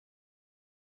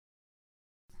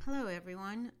Hello,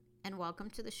 everyone, and welcome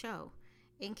to the show.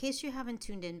 In case you haven't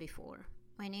tuned in before,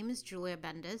 my name is Julia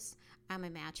Bendis. I'm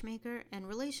a matchmaker and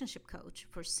relationship coach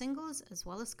for singles as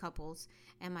well as couples,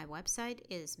 and my website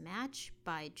is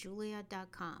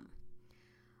matchbyjulia.com.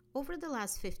 Over the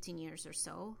last 15 years or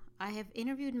so, I have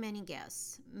interviewed many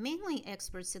guests, mainly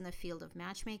experts in the field of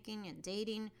matchmaking and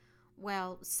dating.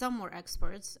 Well, some were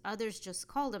experts, others just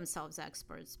call themselves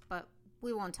experts, but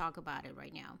we won't talk about it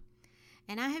right now.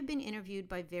 And I have been interviewed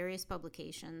by various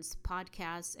publications,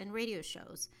 podcasts, and radio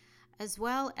shows, as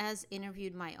well as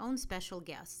interviewed my own special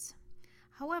guests.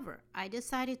 However, I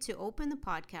decided to open the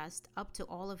podcast up to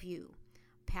all of you,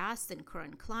 past and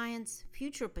current clients,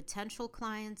 future potential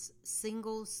clients,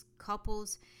 singles,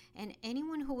 couples, and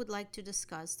anyone who would like to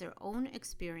discuss their own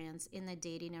experience in the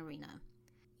dating arena.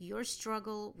 Your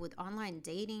struggle with online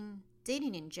dating,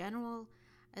 dating in general,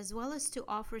 as well as to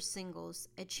offer singles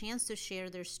a chance to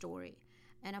share their story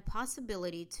and a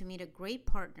possibility to meet a great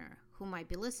partner who might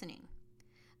be listening.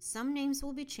 Some names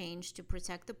will be changed to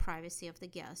protect the privacy of the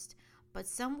guest, but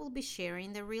some will be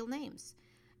sharing their real names.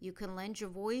 You can lend your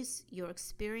voice, your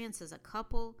experience as a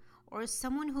couple, or as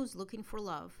someone who's looking for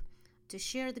love, to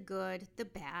share the good, the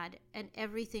bad, and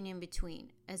everything in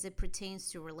between as it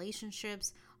pertains to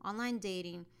relationships, online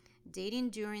dating, dating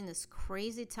during this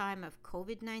crazy time of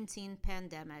COVID-19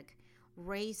 pandemic,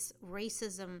 race,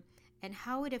 racism, and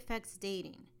how it affects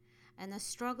dating, and the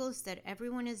struggles that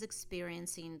everyone is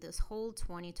experiencing this whole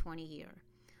 2020 year.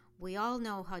 We all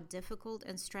know how difficult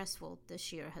and stressful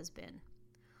this year has been.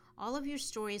 All of your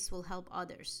stories will help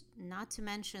others, not to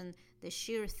mention the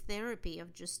sheer therapy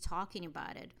of just talking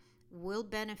about it will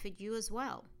benefit you as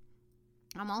well.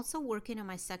 I'm also working on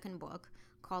my second book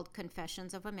called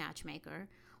Confessions of a Matchmaker,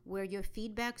 where your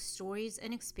feedback, stories,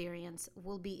 and experience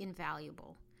will be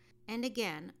invaluable. And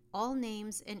again, all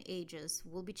names and ages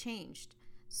will be changed,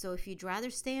 so if you'd rather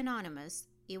stay anonymous,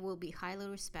 it will be highly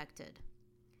respected.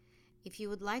 If you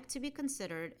would like to be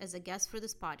considered as a guest for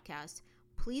this podcast,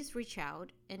 please reach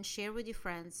out and share with your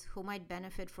friends who might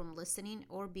benefit from listening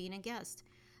or being a guest.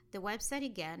 The website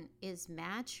again is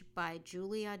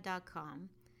matchbyjulia.com.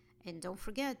 And don't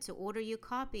forget to order your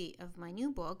copy of my new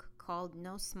book called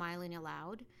No Smiling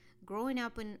Allowed, Growing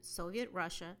Up in Soviet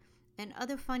Russia, and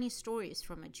other funny stories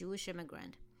from a Jewish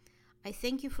immigrant. I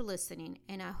thank you for listening,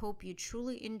 and I hope you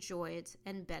truly enjoy it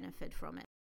and benefit from it.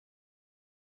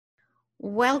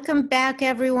 Welcome back,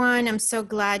 everyone. I'm so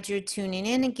glad you're tuning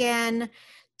in again.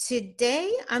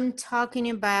 Today, I'm talking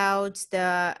about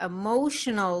the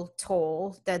emotional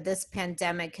toll that this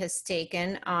pandemic has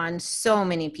taken on so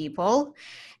many people.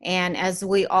 And as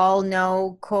we all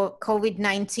know,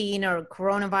 COVID-19 or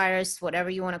coronavirus, whatever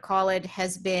you want to call it,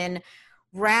 has been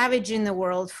ravaging the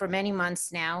world for many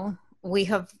months now. We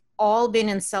have all been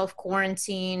in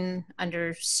self-quarantine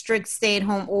under strict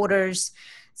stay-at-home orders,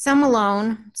 some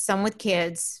alone, some with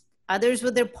kids, others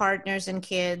with their partners and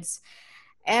kids.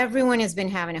 Everyone has been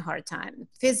having a hard time,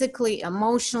 physically,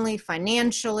 emotionally,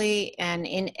 financially, and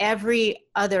in every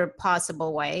other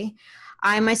possible way.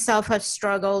 I myself have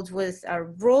struggled with a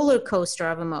roller coaster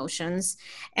of emotions,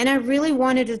 and I really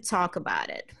wanted to talk about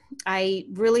it. I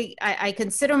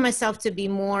consider myself to be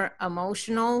more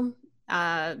emotional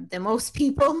than most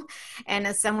people, and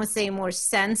as some would say, more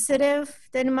sensitive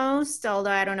than most, although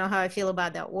I don't know how I feel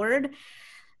about that word.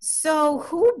 So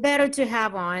who better to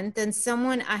have on than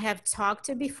someone I have talked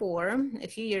to before a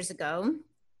few years ago,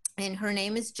 and her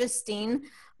name is Justine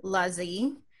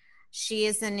Luzzi. She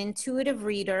is an intuitive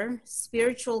reader,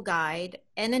 spiritual guide,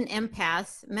 and an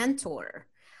empath mentor.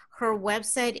 Her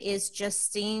website is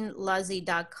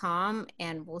justineluzzi.com,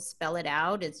 and we'll spell it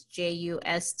out. It's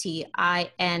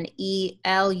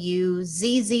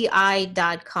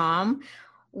JUSTINELUZZI.com.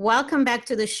 Welcome back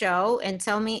to the show, and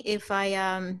tell me if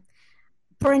I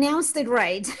pronounced it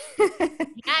right.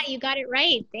 Yeah, you got it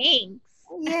right. Thanks.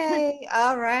 Yay.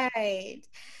 All right.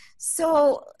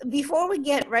 So before we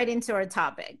get right into our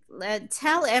topic,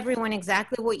 tell everyone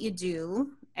exactly what you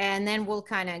do, and then we'll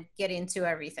kind of get into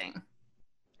everything.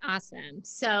 Awesome.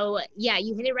 So, yeah,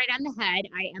 you hit it right on the head.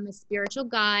 I am a spiritual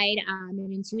guide, an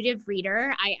intuitive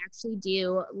reader. I actually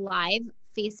do live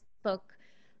Facebook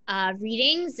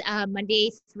readings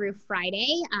Monday through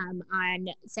Friday on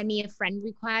send me a friend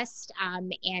request.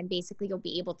 And basically, you'll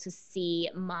be able to see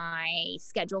my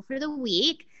schedule for the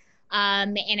week.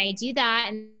 And I do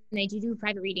that, and I do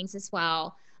private readings as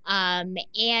well. And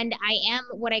I am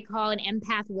what I call an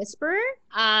empath whisperer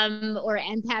or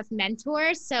empath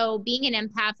mentor. So being an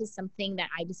empath is something that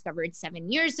I discovered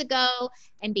 7 years ago.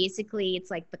 And basically,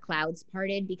 it's like the clouds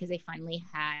parted because I finally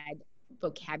had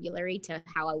vocabulary to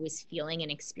how I was feeling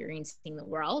and experiencing the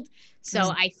world. So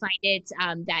Mm. I find it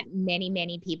that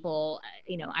many people,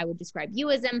 I would describe you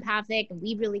as empathic, and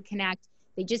we really connect.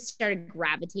 They just started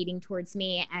gravitating towards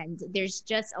me, and there's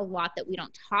just a lot that we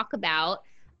don't talk about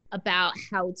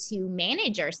how to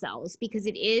manage ourselves, because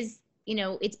it is,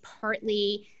 it's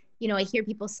partly, I hear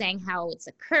people saying how it's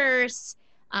a curse,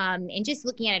 and just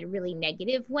looking at it a really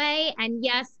negative way. And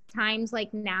yes, times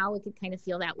like now it could kind of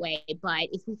feel that way, but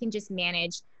if we can just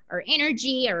manage our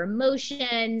energy, our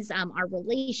emotions, our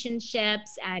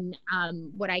relationships, and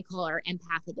what I call our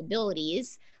empathic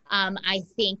abilities, I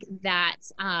think that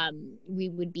we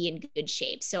would be in good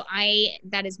shape. So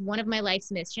that is one of my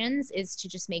life's missions, is to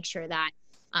just make sure that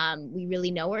we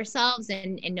really know ourselves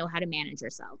and know how to manage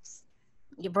ourselves.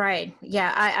 You're right.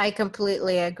 Yeah, I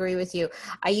completely agree with you.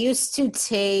 I used to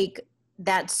take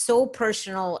that so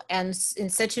personal and in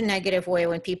such a negative way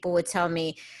when people would tell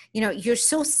me, you're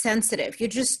so sensitive. You're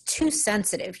just too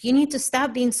sensitive. You need to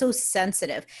stop being so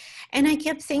sensitive. And I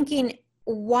kept thinking,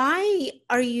 why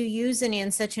are you using it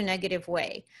in such a negative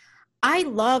way? I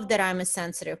love that I'm a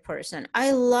sensitive person.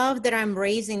 I love that I'm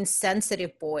raising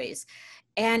sensitive boys.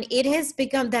 And it has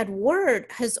become, that word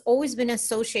has always been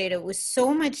associated with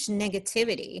so much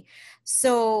negativity.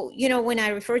 So, when I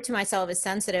refer to myself as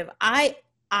sensitive, I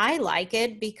like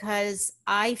it because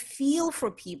I feel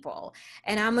for people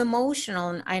and I'm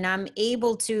emotional and I'm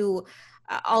able to,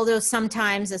 although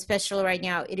sometimes, especially right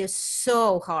now, it is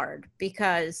so hard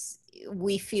because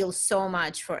we feel so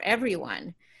much for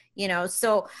everyone.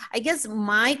 So I guess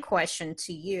my question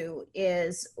to you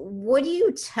is, what do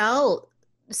you tell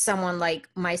someone like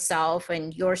myself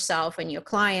and yourself and your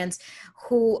clients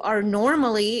who are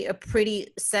normally a pretty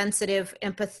sensitive,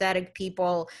 empathetic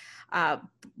people,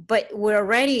 but we're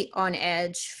already on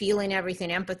edge, feeling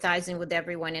everything, empathizing with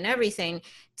everyone and everything,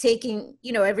 taking,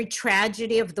 every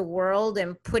tragedy of the world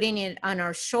and putting it on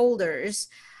our shoulders?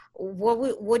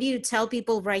 What do you tell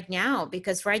people right now?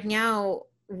 Because right now,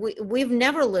 we've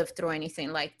never lived through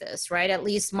anything like this, right? At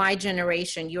least my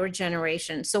generation, your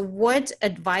generation. So what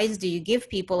advice do you give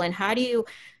people, and how do you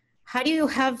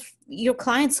have your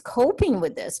clients coping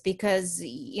with this? Because,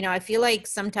 I feel like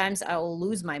sometimes I'll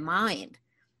lose my mind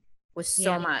with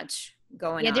so Yeah. much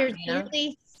going Yeah, on, there's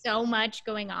literally so much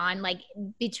going on. Like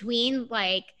between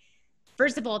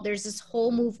first of all, there's this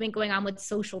whole movement going on with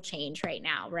social change right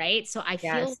now, right? So I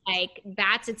feel Yes. like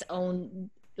that's its own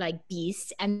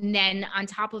beast. And then on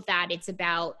top of that, it's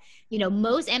about,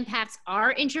 most empaths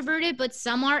are introverted, but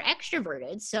some are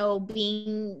extroverted. So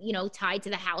being, tied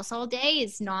to the house all day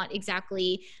is not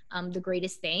exactly the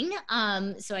greatest thing.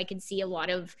 So I can see a lot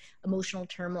of emotional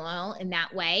turmoil in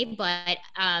that way. But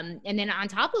and then on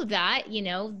top of that,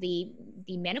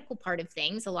 the medical part of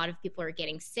things, a lot of people are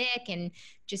getting sick, and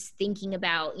just thinking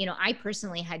about, I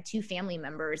personally had 2 family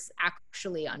members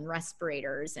actually on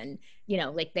respirators, and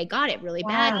they got it really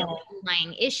bad, no Wow.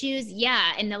 underlying issues.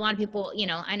 Yeah. And a lot of people,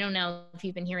 I don't know if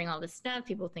you've been hearing all this stuff,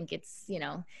 people think it's,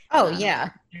 Oh um, yeah,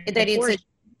 that it's abortion.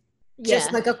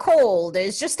 just Yeah. like a cold.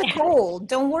 It's just a cold.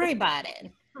 Don't worry about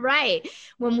it. Right.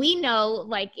 When we know,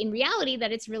 in reality,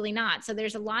 that it's really not. So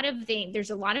there's a lot of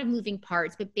there's a lot of moving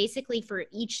parts, but basically for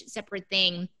each separate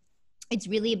thing, it's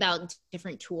really about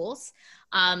different tools.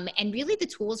 And really the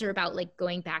tools are about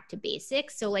going back to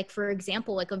basics. So for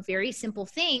example, a very simple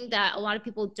thing that a lot of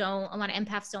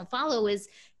empaths don't follow is,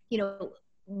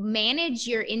 manage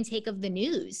your intake of the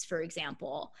news, for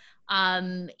example.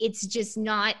 It's just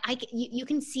not, you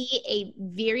can see a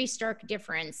very stark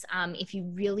difference if you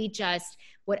really just,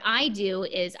 what I do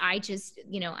is I just,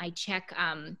 I check,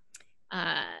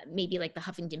 maybe the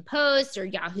Huffington Post or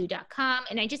yahoo.com.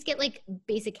 And I just get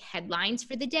basic headlines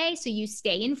for the day. So you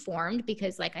stay informed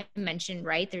because, like I mentioned,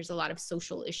 right, there's a lot of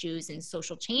social issues and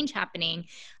social change happening.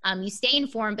 You stay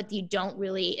informed, but you don't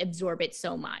really absorb it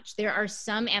so much. There are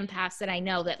some empaths that I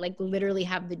know that literally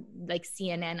have the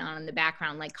CNN on in the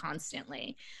background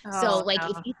constantly. Oh So no,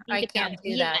 if you I think about, can't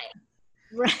do yeah, that.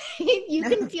 right, you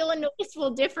can feel a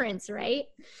noticeable difference, right?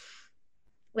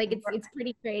 It's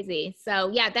pretty crazy. So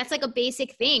yeah, that's a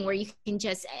basic thing where you can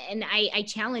just, and I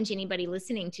challenge anybody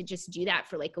listening to just do that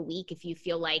for a week if you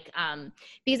feel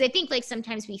because I think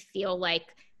sometimes we feel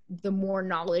the more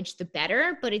knowledge the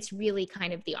better, but it's really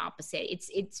kind of the opposite.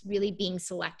 It's really being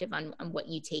selective on what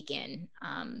you take in,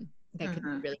 that could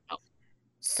Mhm. really help.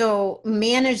 So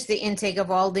manage the intake of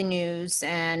all the news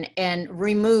and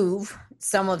remove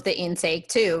some of the intake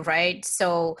too, right?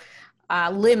 So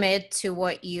limit to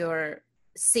what you're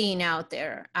seeing out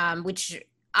there, which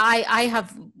I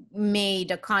have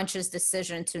made a conscious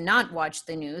decision to not watch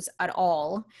the news at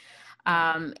all.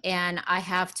 And I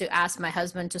have to ask my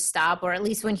husband to stop, or at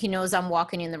least when he knows I'm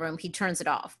walking in the room, he turns it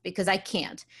off because I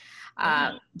can't.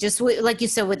 Just like you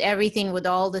said, with everything, with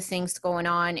all the things going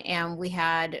on, and we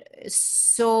had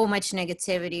so much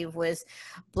negativity with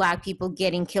Black people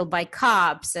getting killed by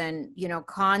cops, and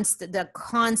the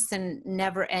constant,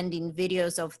 never-ending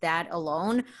videos of that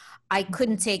alone. I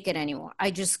couldn't take it anymore.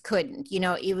 I just couldn't.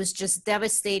 It was just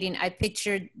devastating. I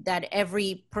pictured that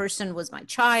every person was my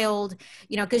child.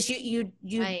 Because you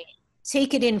Right.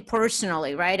 take it in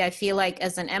personally, right? I feel like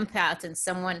as an empath and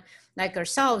someone like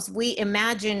ourselves, we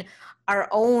imagine our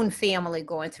own family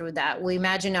going through that. We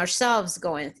imagine ourselves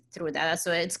going through that.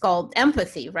 So it's called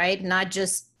empathy, right? Not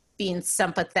just being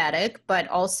sympathetic, but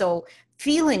also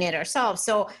feeling it ourselves.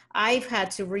 So I've had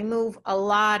to remove a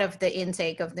lot of the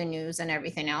intake of the news and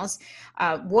everything else.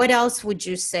 What else would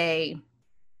you say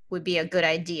would be a good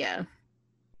idea?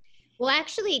 Well,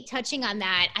 actually, touching on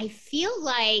that, I feel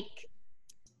like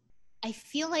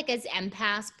as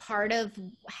empaths, part of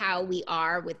how we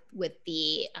are with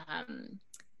the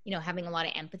having a lot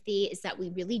of empathy is that we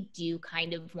really do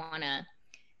kind of want to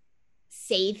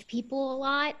save people a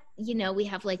lot. We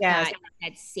have like Yes.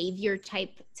 that savior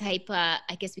type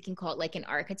I guess we can call it like an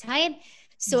archetype.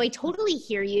 So I totally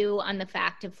hear you on the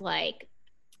fact of like,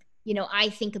 I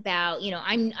think about,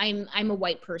 I'm a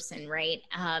white person, right?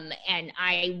 And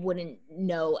I wouldn't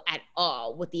know at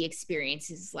all what the experience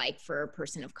is like for a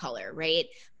person of color, right?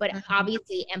 But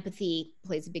obviously empathy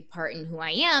plays a big part in who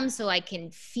I am, so I can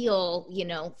feel,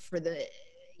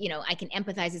 I can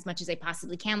empathize as much as I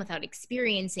possibly can without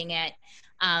experiencing it,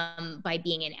 by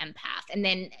being an empath. And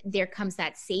then there comes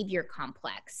that savior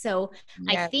complex. So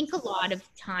I Yes. think a lot of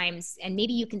times, and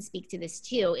maybe you can speak to this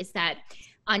too, is that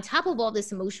on top of all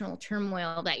this emotional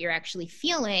turmoil that you're actually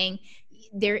feeling,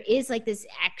 there is like this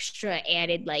extra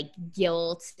added like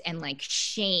guilt and like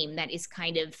shame that is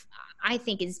kind of, I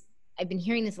think is, I've been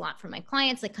hearing this a lot from my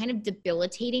clients, like kind of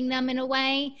debilitating them in a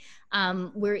way,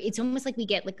 where it's almost like we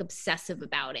get like obsessive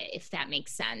about it, if that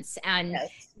makes sense. Yes.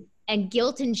 And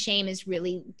guilt and shame is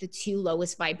really the two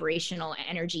lowest vibrational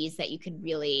energies that you could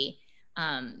really,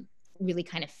 really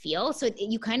kind of feel. So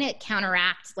you kind of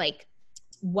counteract like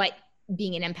what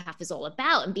being an empath is all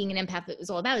about. And being an empath is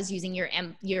all about is using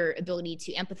your ability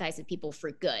to empathize with people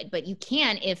for good. But you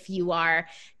can if you are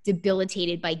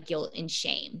debilitated by guilt and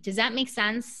shame. Does that make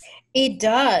sense? It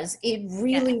does. It Yeah.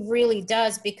 really, really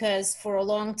does, because for a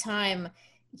long time,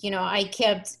 I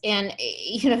kept, and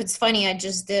it's funny, I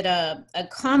just did a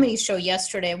comedy show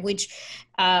yesterday, which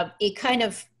it kind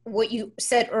of, what you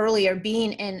said earlier,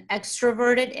 being an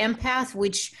extroverted empath,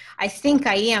 which I think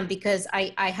I am, because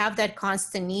I have that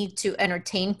constant need to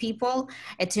entertain people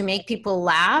and to make people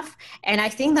laugh. And I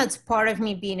think that's part of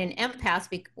me being an empath,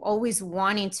 always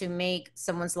wanting to make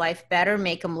someone's life better,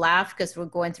 make them laugh, because we're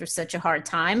going through such a hard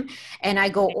time. And I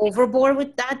go overboard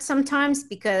with that sometimes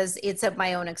because it's at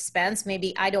my own expense.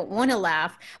 Maybe I don't want to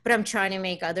laugh, but I'm trying to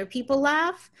make other people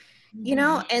laugh.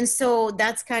 And so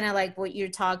that's kind of like what you're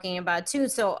talking about too.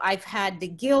 So I've had the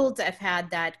guilt, I've had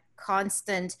that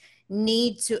constant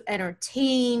need to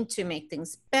entertain, to make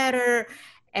things better.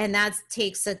 And that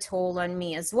takes a toll on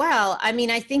me as well. I mean,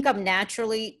 I think I'm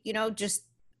naturally, just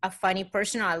a funny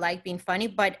person. I like being funny,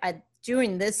 but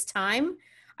during this time,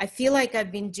 I feel like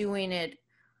I've been doing it,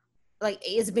 like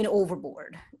it's been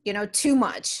overboard, too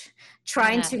much,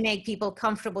 trying Yeah. to make people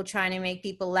comfortable, trying to make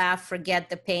people laugh, forget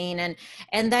the pain,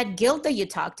 and that guilt that you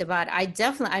talked about.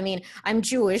 I mean, I'm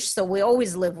Jewish, so we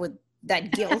always live with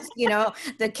that guilt,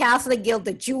 the Catholic guilt,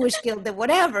 the Jewish guilt, the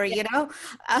whatever,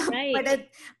 Right.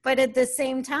 but at the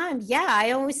same time, yeah,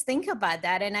 I always think about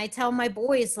that, and I tell my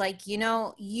boys, like,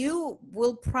 you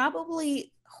will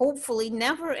probably, hopefully,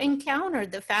 never encounter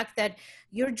the fact that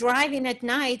you're driving at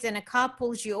night and a cop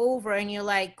pulls you over and you're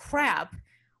like, crap,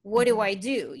 what do I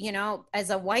do? As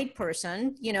a white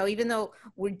person, even though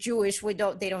we're Jewish,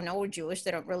 they don't know we're Jewish.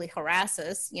 They don't really harass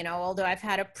us, although I've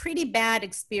had a pretty bad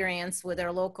experience with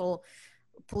our local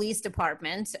police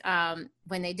department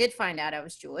when they did find out I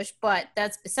was Jewish, but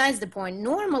that's besides the point.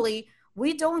 Normally,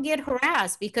 we don't get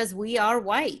harassed because we are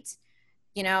white,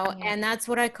 and that's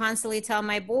what I constantly tell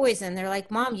my boys. And they're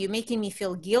like, Mom, you're making me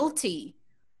feel guilty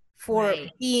for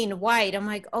Right. being white. I'm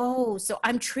like, oh, so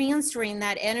I'm transferring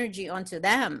that energy onto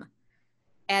them.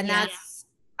 And Yeah.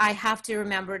 I have to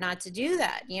remember not to do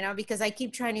that, because I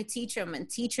keep trying to teach them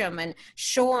and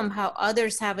show them how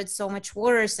others have it so much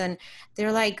worse. And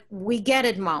they're like, we get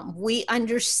it, Mom. We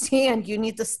understand. You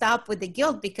need to stop with the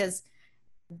guilt because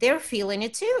they're feeling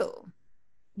it too,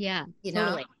 Yeah, you know?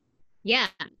 totally. Yeah.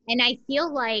 And I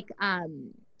feel like,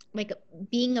 like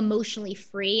being emotionally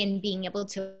free and being able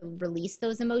to release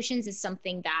those emotions is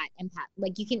something that empath,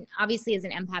 like you can obviously as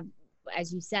an empath,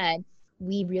 as you said,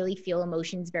 we really feel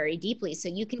emotions very deeply. So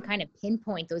you can kind of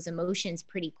pinpoint those emotions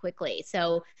pretty quickly.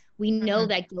 So we know Mhm.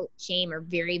 that guilt, shame are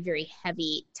very, very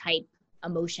heavy type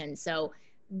emotions. So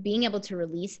being able to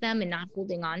release them and not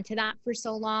holding on to that for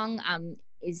so long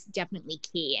is definitely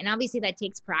key. And obviously that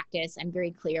takes practice. I'm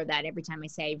very clear that every time I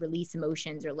say release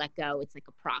emotions or let go, it's like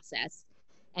a process.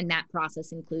 And that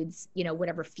process includes, you know,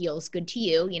 whatever feels good to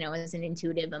you. You know, as an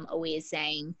intuitive, I'm always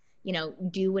saying, you know,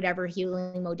 do whatever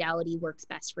healing modality works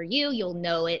best for you. You'll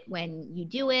know it when you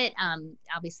do it.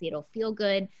 Obviously it'll feel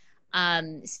good.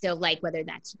 So like whether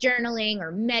that's journaling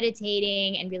or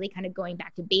meditating and really kind of going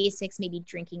back to basics, maybe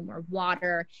drinking more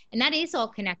water. And that is all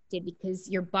connected because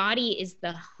your body is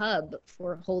the hub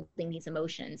for holding these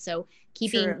emotions. So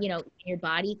keeping, True. you know, your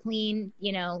body clean,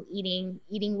 you know, eating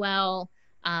well,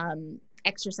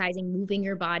 exercising, moving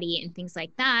your body and things like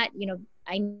that, you know,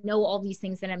 I know all these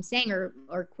things that I'm saying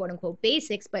are quote unquote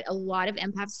basics, but a lot of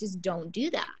empaths just don't do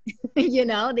that. You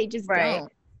know, they just Right.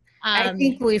 don't. I Um,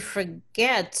 think we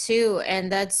forget too,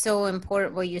 and that's so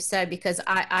important what you said, because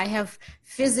I have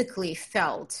physically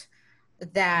felt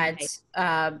that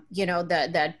right.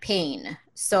 that pain.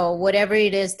 So whatever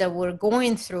it is that we're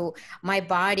going through, my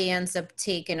body ends up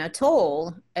taking a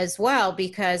toll as well,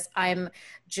 because I'm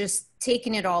just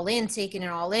taking it all in.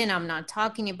 I'm not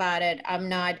talking about it. I'm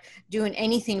not doing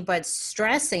anything but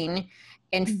stressing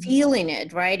and Mhm. feeling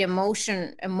it, right?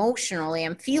 Emotionally,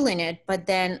 I'm feeling it. But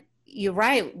then you're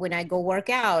right, when I go work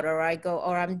out, or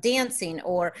I'm dancing,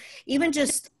 or even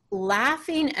just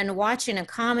laughing and watching a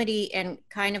comedy and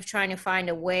kind of trying to find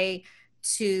a way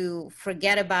to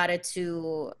forget about it,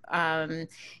 to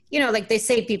like they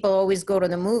say, people always go to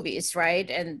the movies, right?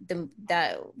 And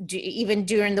that even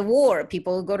during the war,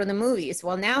 people go to the movies.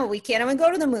 Well, now we can't even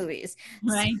go to the movies.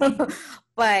 Right. So,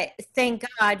 but thank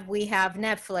God we have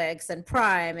Netflix and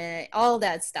Prime and all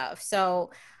that stuff. So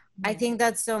I Right. think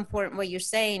that's so important what you're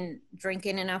saying: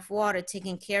 drinking enough water,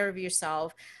 taking care of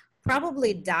yourself,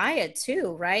 probably diet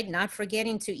too, right? Not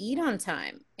forgetting to eat on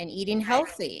time and eating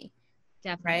healthy,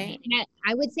 right? Definitely. And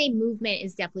I would say movement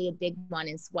is definitely a big one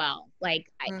as well.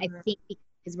 Like I Mhm. think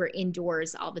because we're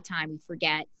indoors all the time, we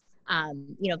forget.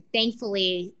 You know,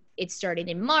 thankfully it started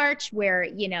in March where,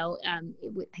 you know,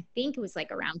 I think it was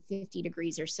like around 50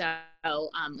 degrees or so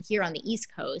here on the East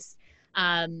Coast.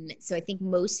 So I think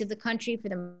most of the country, for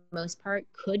the most part,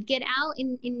 could get out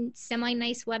in semi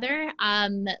nice weather.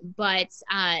 And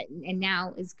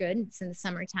now is good. It's in the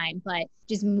summertime, but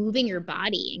just moving your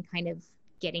body and kind of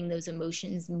getting those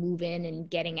emotions moving and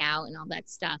getting out and all that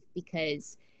stuff.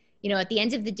 Because, you know, at the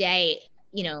end of the day,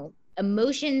 you know,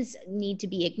 emotions need to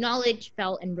be acknowledged,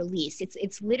 felt, and released.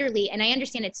 It's literally, and I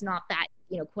understand it's not that,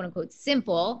 you know, quote unquote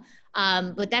simple,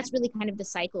 but that's really kind of the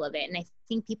cycle of it. And I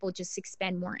think people just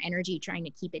expend more energy trying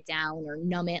to keep it down or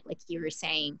numb it, like you were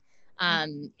saying.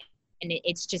 And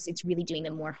it's really doing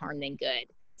them more harm than good.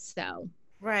 So,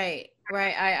 Right,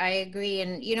 right. I agree.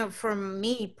 And, for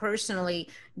me personally,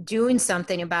 doing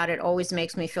something about it always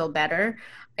makes me feel better.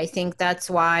 I think that's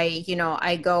why,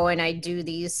 I go and I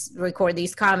record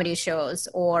these comedy shows,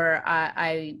 or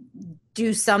I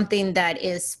do something that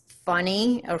is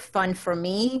funny or fun for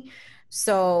me.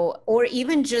 So, or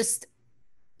even just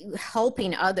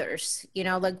helping others,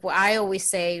 like what I always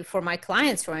say for my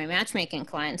clients, for my matchmaking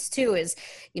clients too, is,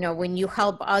 when you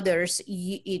help others,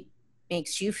 it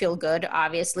makes you feel good.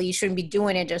 Obviously you shouldn't be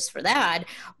doing it just for that,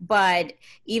 but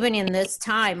even in this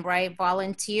time, right,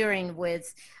 volunteering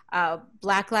with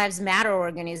Black Lives Matter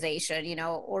organization,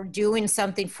 or doing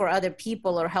something for other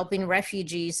people, or helping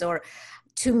refugees, or,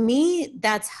 to me,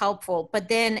 that's helpful. But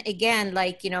then again,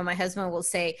 like, my husband will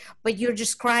say, but you're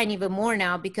just crying even more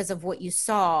now because of what you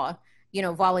saw,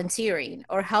 volunteering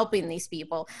or helping these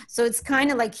people. So it's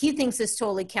kind of like he thinks it's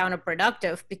totally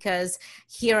counterproductive, because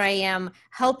here I am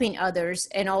helping others,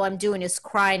 and all I'm doing is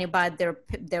crying about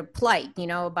their plight,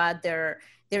 about their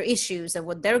issues and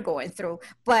what they're going through.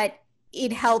 But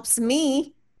it helps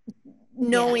me yeah.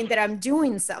 knowing that I'm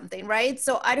doing something, right?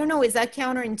 So I don't know, is that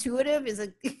counterintuitive? Is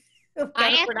it I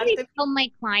actually counterproductive? tell my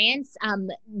clients,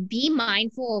 be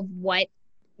mindful of what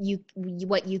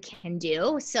you can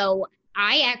do. So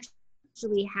I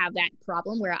actually have that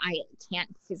problem where I can't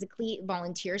physically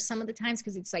volunteer some of the times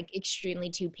because it's like extremely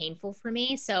too painful for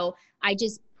me. So I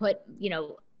just put, you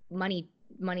know, money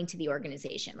money to the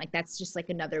organization. Like that's just like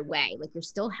another way. Like you're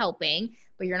still helping,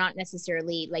 but you're not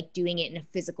necessarily like doing it in a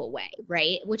physical way,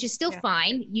 right? Which is still Yeah.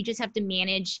 fine. You just have to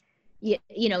manage, you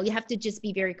know, you have to just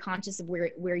be very conscious of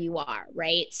where you are,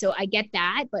 right? So I get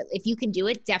that, but if you can do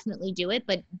it, definitely do it,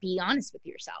 but be honest with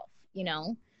yourself, you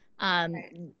know. Um,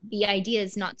 the idea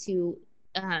is not to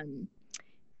Hurt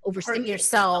overstimulate.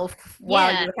 yourself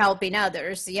while Yeah, you're helping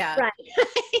others. Yeah. right,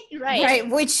 right. Right.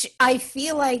 Which I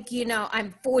feel like,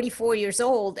 I'm 44 years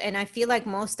old and I feel like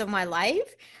most of my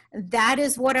life, that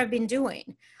is what I've been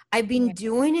doing. I've been Right.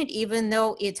 doing it even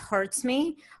though it hurts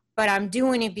me, but I'm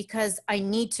doing it because I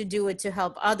need to do it to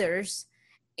help others.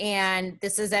 And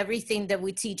this is everything that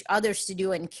we teach others to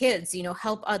do, and kids,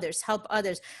 help others, help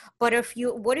others. But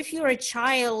what if you're a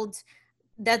child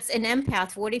that's an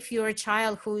empath? What if you're a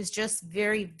child who's just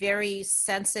very, very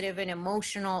sensitive and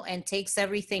emotional and takes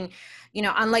everything,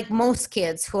 unlike most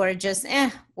kids who are just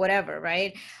whatever,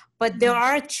 right? But there Mhm.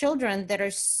 are children that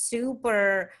are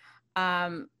super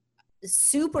um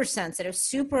super sensitive,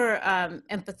 super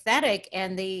empathetic,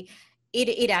 and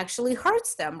it actually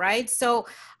hurts them, right? So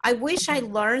I wish I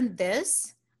learned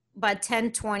this about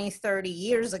 10, 20, 30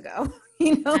 years ago,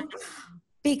 you know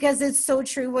because it's so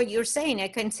true what you're saying. I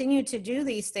continue to do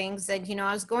these things, and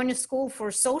I was going to school for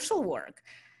social work,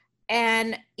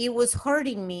 and it was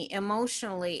hurting me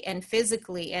emotionally and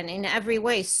physically and in every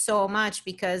way so much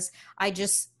because I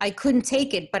couldn't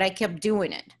take it, but I kept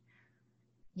doing it,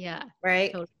 Yeah,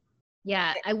 right? totally.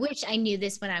 Yeah, I wish I knew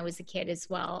this when I was a kid as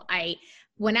well.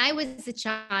 When I was a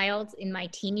child in my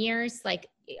teen years, like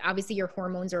obviously your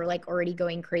hormones are like already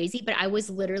going crazy, but I was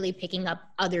literally picking up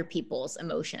other people's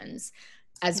emotions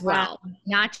as Wow. well,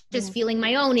 not just feeling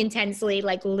my own intensely,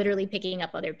 like literally picking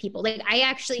up other people. Like I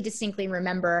actually distinctly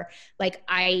remember, like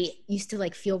I used to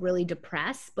like feel really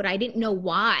depressed, but I didn't know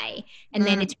why. And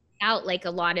then Mm. it out like a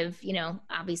lot of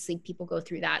obviously people go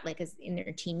through that like as in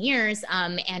their teen years,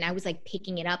 and I was like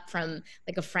picking it up from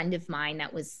like a friend of mine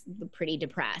that was pretty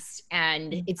depressed,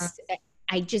 and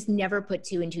I just never put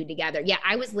two and two together. Yeah,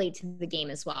 I was late to the game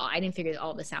as well. I didn't figure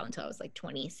all this out until I was like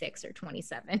 26 or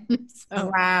 27.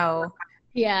 So Wow.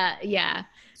 yeah, yeah.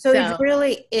 So it So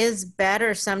really is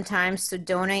better sometimes to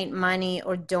donate money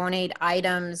or donate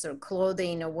items or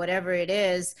clothing or whatever it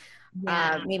is,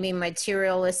 yeah. maybe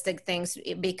materialistic things,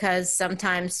 because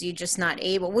sometimes you're just not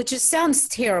able, which just sounds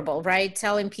terrible, right?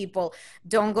 Telling people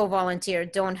don't go volunteer,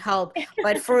 don't help.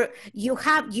 But you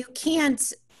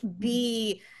can't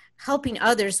be helping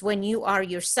others when you are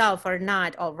yourself are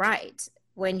not all right,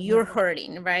 when you're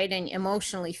hurting, right? And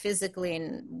emotionally, physically,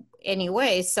 in any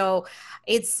way. So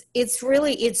it's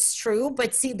true,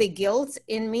 but see, the guilt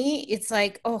in me, it's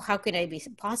like, oh, how could I be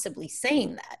possibly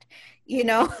saying that, you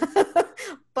know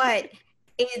but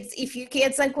it's if you can't,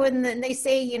 it's like when they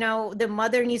say, the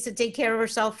mother needs to take care of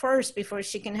herself first before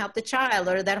she can help the child,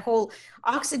 or that whole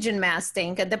oxygen mask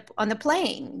thing on the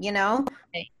plane,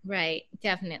 Right,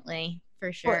 definitely,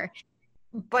 for but, sure.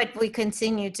 but we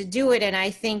continue to do it. And I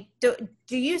think,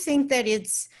 do you think that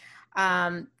it's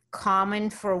common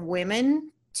for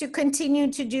women to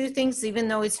continue to do things even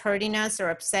though it's hurting us or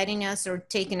upsetting us or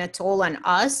taking a toll on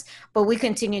us, but we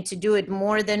continue to do it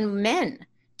more than men?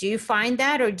 Do you find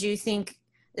that, or do you think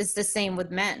it's the same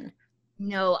with men?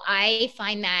 No, I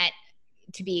find that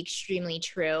to be extremely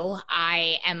true.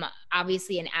 I am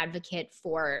obviously an advocate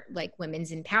for like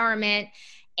women's empowerment.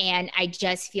 And I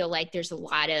just feel like there's a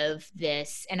lot of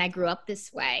this, and I grew up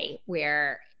this way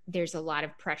where there's a lot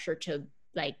of pressure to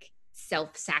like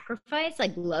self sacrifice,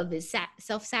 like love is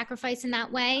self sacrifice in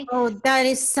that way. Oh, that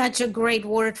is such a great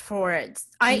word for it.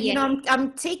 Yeah.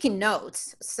 I'm taking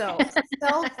notes. So,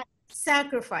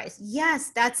 self-sacrifice.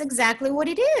 Yes, that's exactly what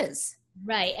it is.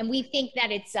 Right. And we think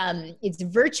that it's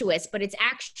virtuous, but it's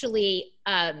actually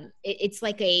it's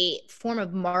like a form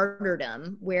of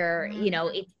martyrdom where,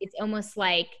 it's almost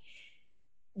like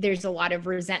there's a lot of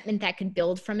resentment that can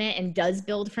build from it and does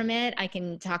build from it. I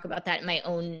can talk about that in my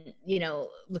own,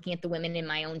 looking at the women in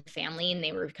my own family, and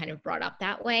they were kind of brought up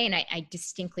that way. And I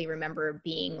distinctly remember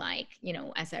being like,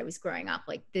 as I was growing up,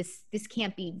 like this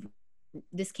can't be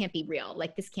real,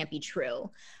 like this can't be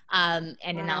true. And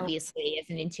then Wow. obviously as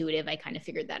an intuitive, I kind of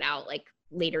figured that out like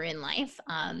later in life,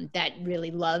 that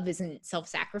really love isn't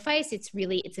self-sacrifice. It's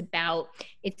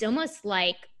almost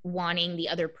like wanting the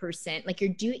other person, like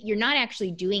you're not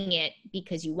actually doing it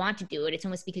because you want to do it. It's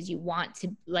almost because you want to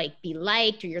like be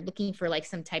liked, or you're looking for like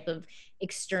some type of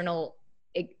external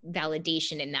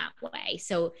validation in that way.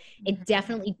 So it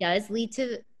definitely does lead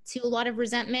to a lot of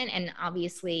resentment, and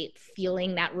obviously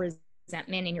feeling that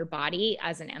resentment in your body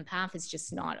as an empath is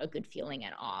just not a good feeling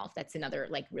at all. That's another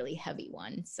like really heavy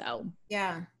one. So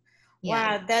Yeah.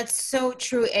 yeah, Wow, that's so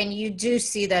true. And you do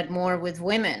see that more with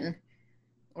women,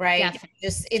 right? definitely,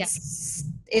 Just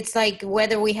definitely. it's like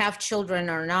whether we have children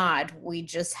or not, we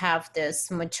just have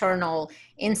this maternal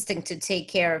instinct to take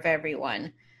care of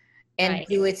everyone and Right.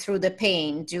 do it through the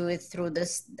pain, do it through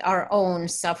this our own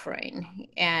suffering.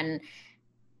 And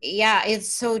Yeah, it's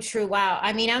so true. Wow.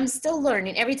 I mean, I'm still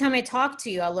learning. Every time I talk to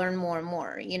you, I learn more and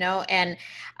more, and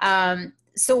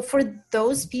so for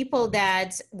those people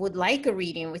that would like a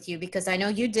reading with you, because I know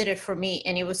you did it for me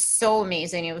and it was so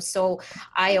amazing. It was so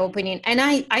eye-opening. And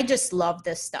I just love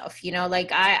this stuff,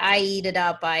 like I eat it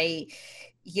up. I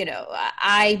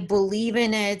believe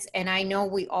in it, and I know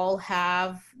we all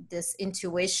have this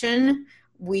intuition.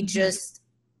 We Mhm. just,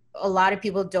 a lot of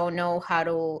people don't know how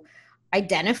to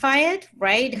identify it,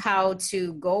 right? How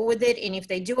to go with it. And if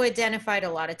they do identify it, a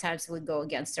lot of times we go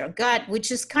against our gut,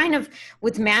 which is kind of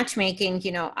with matchmaking,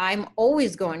 I'm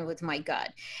always going with my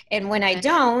gut. And when I Right.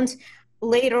 don't,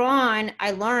 later on,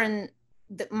 I learn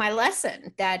my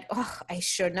lesson that, oh, I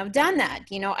shouldn't have done that.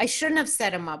 I shouldn't have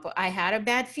set him up. I had a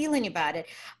bad feeling about it.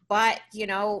 But,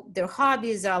 their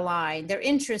hobbies are aligned, their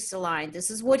interests aligned. This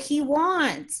is what he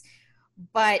wants.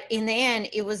 But in the end,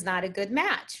 it was not a good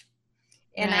match.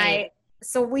 And Right.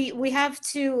 so we have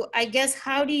to, I guess,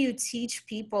 how do you teach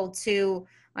people to,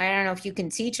 I don't know if you can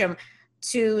teach them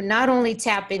to not only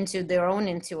tap into their own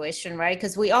intuition, right?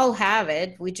 Because we all have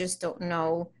it, we just don't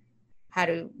know how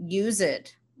to use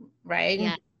it, right?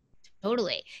 Yeah.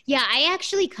 Totally. Yeah, I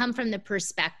actually come from the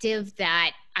perspective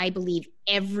that I believe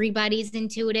everybody's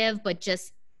intuitive, but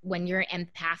just when you're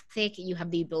empathic, you have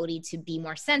the ability to be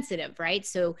more sensitive, right?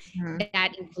 So Mhm.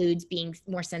 that includes being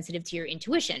more sensitive to your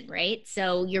intuition, right?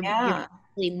 So you're Yeah,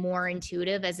 probably more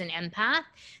intuitive as an empath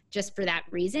just for that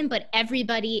reason, but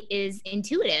everybody is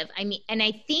intuitive. I mean, and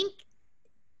I think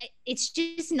it's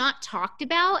just not talked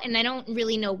about, and I don't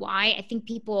really know why. I think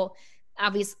people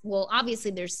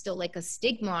obviously there's still like a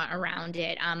stigma around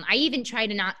it. I even try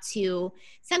to not to,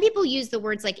 some people use the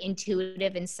words like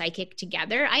intuitive and psychic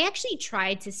together. I actually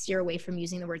tried to steer away from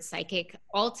using the word psychic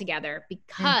altogether Mhm.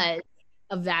 because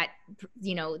of that.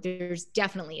 There's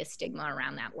definitely a stigma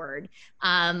around that word.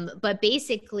 But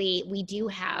basically we do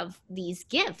have these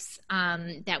gifts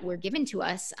that were given to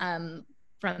us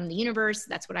from the universe.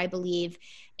 That's what I believe.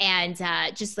 And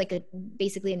just like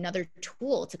basically another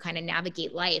tool to kind of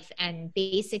navigate life. And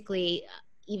basically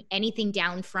anything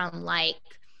down from like,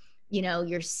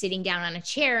 you're sitting down on a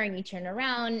chair and you turn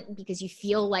around because you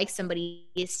feel like somebody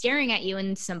is staring at you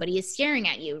and somebody is staring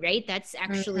at you, right? That's Mhm.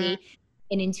 actually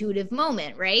an intuitive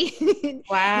moment, right? Because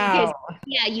Wow.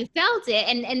 yeah, you felt it.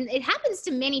 And it happens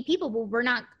to many people, but we're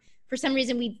not, for some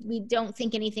reason we don't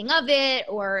think anything of it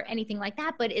or anything like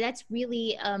that, but that's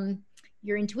really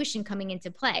your intuition coming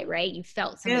into play, right? You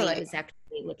felt somebody Really? was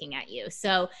actually looking at you.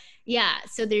 So yeah,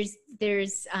 so there's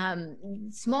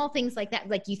small things like that,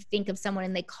 like you think of someone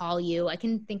and they call you. I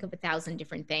can think of 1,000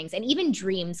 different things, and even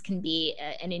dreams can be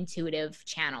an intuitive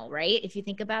channel, right? If you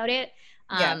think about it.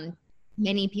 Yeah.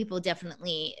 Many people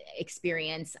definitely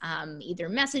experience either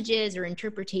messages or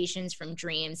interpretations from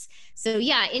dreams. So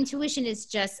yeah, intuition is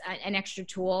just an extra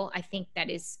tool. I think that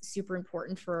is super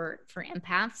important for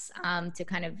empaths to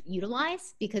kind of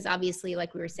utilize, because obviously,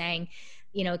 like we were saying,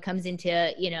 it comes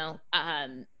into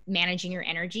managing your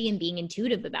energy and being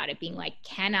intuitive about it, being like,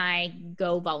 can I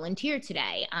go volunteer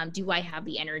today? Do I have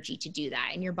the energy to do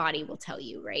that? And your body will tell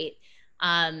you, right?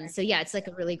 So yeah, it's like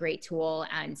a really great tool.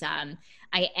 And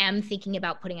I am thinking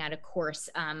about putting out a course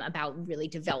about really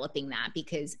developing that,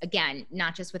 because again,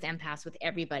 not just with empaths, with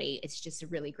everybody, it's just a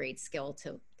really great skill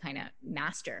to kind of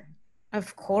master.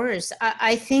 Of course.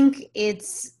 I think it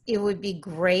would be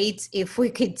great if we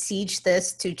could teach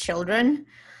this to children,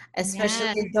 Yeah.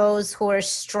 especially those who are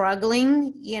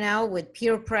struggling, with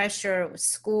peer pressure, with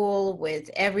school, with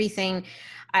everything.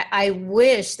 I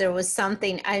wish there was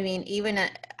something, I mean, even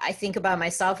I think about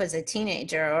myself as a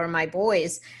teenager or my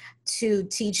boys, to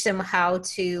teach them how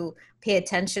to pay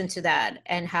attention to that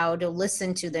and how to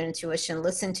listen to their intuition,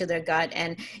 listen to their gut.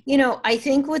 And I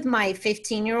think with my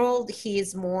 15-year-old,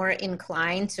 he's more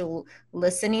inclined to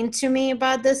listening to me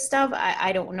about this stuff.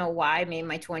 I don't know why. Maybe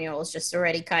my 20-year-old is just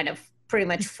already kind of pretty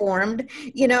much formed,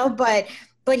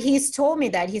 but he's told me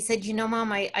that. He said,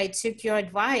 Mom, I took your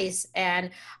advice and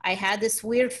I had this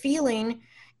weird feeling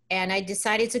and I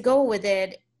decided to go with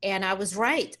it. And I was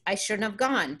right. I shouldn't have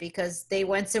gone because they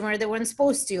went somewhere they weren't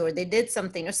supposed to, or they did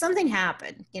something, or something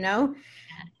happened. Yeah.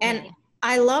 And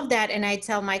I love that, and I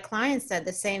tell my clients that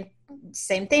the same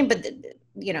thing, but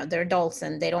they're adults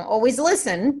and they don't always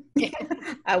listen.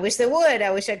 I wish they would. I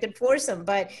wish I could force them,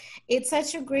 but it's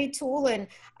such a great tool. And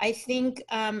I think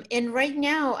and right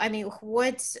now, I mean,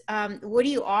 what are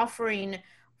you offering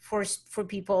for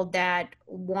people that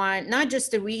want not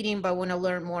just the reading but want to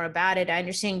learn more about it? I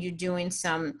understand you're doing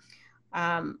some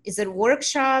is it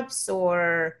workshops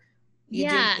or you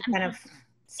do Yeah. kind of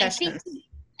I think sessions?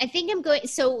 I think I'm going,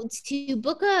 so to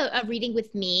book a reading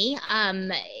with me,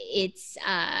 it's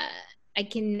I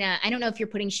don't know if you're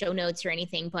putting show notes or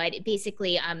anything, but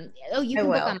basically, you I can book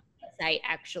will. on my website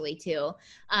actually too.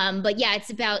 But yeah, it's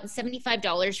about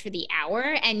 $75 for the hour.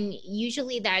 And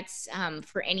usually that's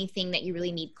for anything that you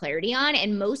really need clarity on.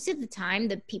 And most of the time,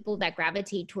 the people that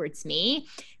gravitate towards me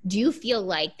do feel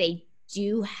like they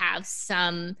do have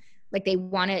some, like they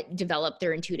want to develop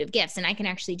their intuitive gifts. And I can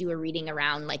actually do a reading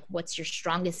around like what's your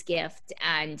strongest gift,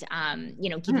 and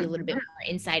give you a little bit more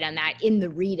insight on that in the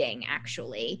reading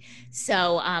actually.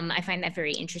 So I find that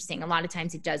very interesting. A lot of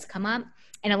times it does come up.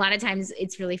 And a lot of times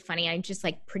it's really funny. I'm just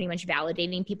like pretty much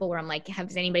validating people where I'm like,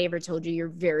 has anybody ever told you you're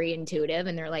very intuitive?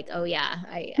 And they're like, oh yeah,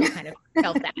 I kind of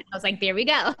felt that. I was like, there we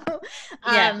go.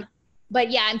 Yeah. But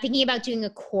yeah, I'm thinking about doing a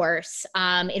course.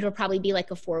 It'll probably be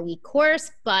like a 4-week course,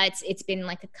 but it's been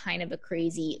like a kind of a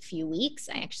crazy few weeks.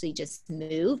 I actually just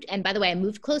moved. And by the way, I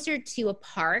moved closer to a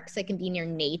park so I can be near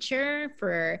nature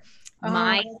for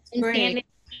my insanity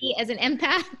as an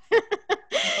empath.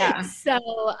 Yeah.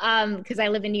 So, because I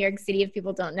live in New York City, if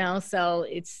people don't know, so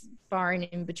it's far and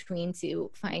in between to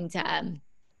find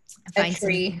A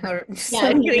tree or yeah,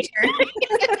 some nature.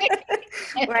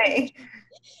 Right.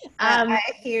 I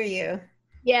hear you.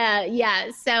 Yeah.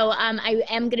 So I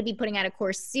am going to be putting out a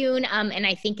course soon, and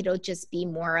I think it'll just be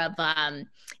more of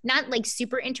not like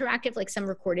super interactive, like some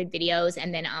recorded videos,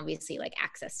 and then obviously like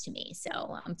access to me.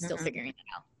 So I'm still figuring it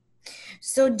out.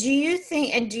 So do you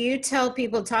think, and do you tell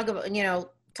people,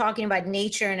 talking about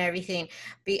nature and everything,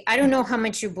 I don't know how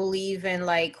much you believe in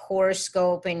like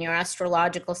horoscope and your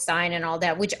astrological sign and all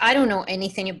that, which I don't know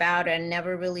anything about and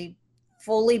never really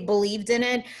fully believed in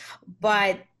it.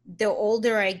 But the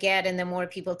older I get and the more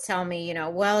people tell me,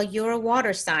 well, you're a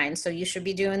water sign, so you should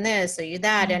be doing this or you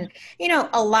that. And,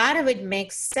 a lot of it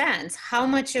makes sense. How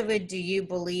much of it do you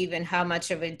believe and how much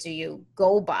of it do you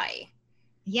go by?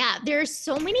 Yeah, there's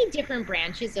so many different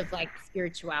branches of like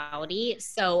spirituality.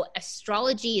 So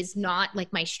astrology is not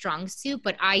like my strong suit,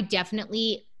 but I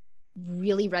definitely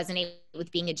really resonate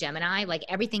with being a Gemini. Like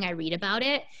everything I read about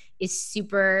it is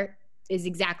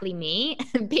exactly me,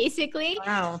 basically.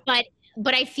 Wow.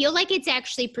 But I feel like it's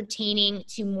actually pertaining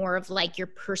to more of like your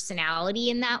personality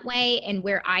in that way, and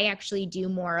where I actually do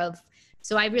more of,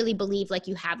 so I really believe like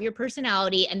you have your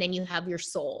personality and then you have your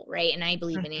soul, right? And I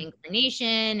believe in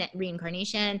incarnation,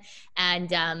 reincarnation,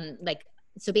 and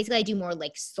so basically I do more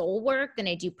like soul work than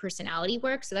I do personality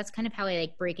work. So that's kind of how I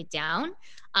like break it down.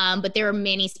 But there are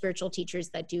many spiritual teachers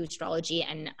that do astrology,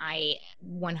 and I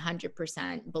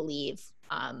 100% believe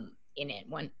in it.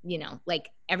 Like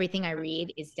everything I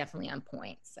read is definitely on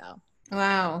point. So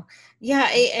Wow. Yeah.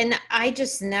 And I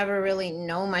just never really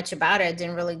know much about it. I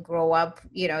didn't really grow up,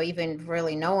 even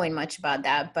really knowing much about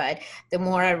that. But the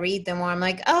more I read, the more I'm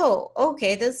like, oh,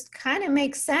 okay, this kind of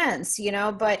makes sense,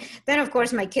 But then, of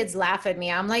course, my kids laugh at me.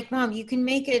 I'm like, Mom, you can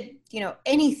make it,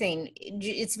 anything.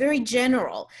 It's very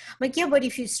general. I'm like, yeah, but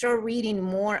if you start reading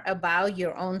more about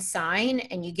your own sign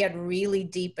and you get really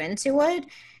deep into it,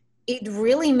 it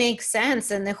really makes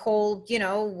sense. And the whole,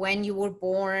 when you were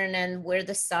born and where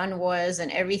the sun was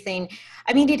and everything,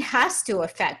 I mean, it has to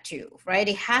affect you, right?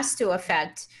 It has to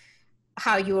affect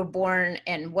how you were born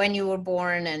and when you were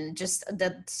born and just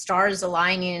the stars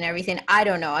aligning and everything. I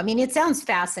don't know. I mean, it sounds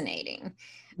fascinating.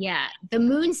 yeah, the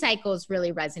moon cycles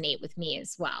really resonate with me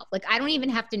as well. Like I don't even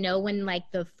have to know when like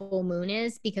the full moon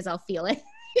is because I'll feel it.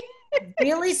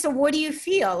 Really? So what do you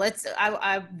feel?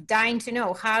 I'm dying to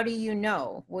know. How do you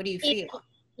know? What do you feel?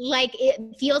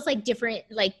 It feels like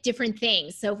different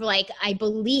things. So for like I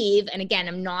believe, and again,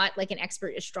 I'm not like an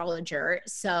expert astrologer,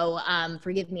 so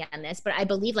forgive me on this, but I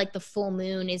believe like the full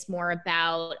moon is more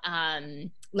about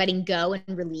letting go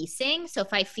and releasing. So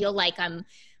if I feel like I'm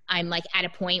like at a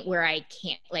point where I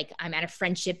can't, like I'm at a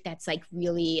friendship that's like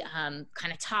really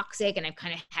kind of toxic, and I've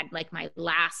kind of had like my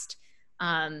last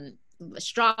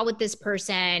straw with this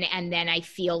person, and then I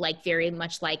feel like very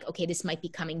much like, okay, this might be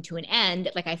coming to an end.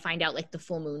 Like I find out like the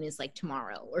full moon is like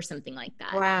tomorrow or something like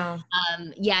that. Wow.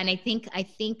 Yeah, and I think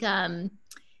the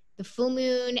full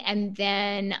moon, and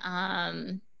then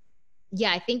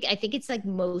yeah, I think it's like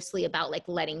mostly about like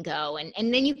letting go,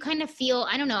 and then you kind of feel,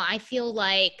 I don't know, I feel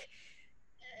like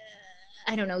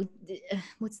I don't know,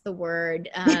 what's the word?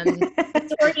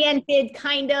 Disoriented,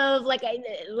 kind of like I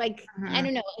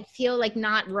don't know. I feel like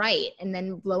not right, and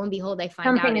then lo and behold, I find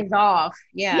something out is off.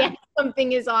 Yeah,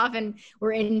 something is off, and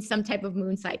we're in some type of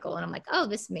moon cycle, and I'm like, oh,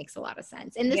 this makes a lot of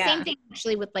sense. And the same thing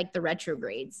actually with like the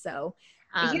retrogrades. So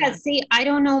yeah. See, I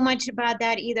don't know much about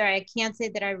that either. I can't say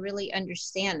that I really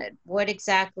understand it. What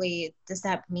exactly does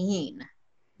that mean?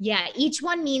 Yeah, each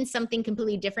one means something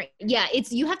completely different. Yeah,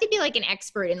 you have to be like an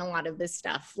expert in a lot of this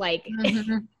stuff. Like,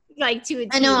 like to.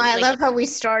 I know. I love how we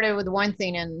started with one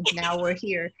thing and now we're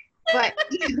here. but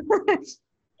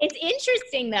It's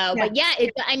interesting though, yeah, but yeah,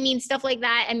 I mean, stuff like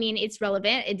that. I mean, it's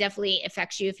relevant. It definitely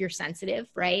affects you if you're sensitive,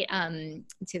 right?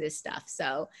 To this stuff.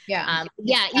 So, yeah, it's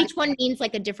yeah, each one means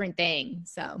like a different thing.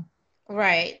 So,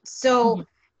 right. So, mhm.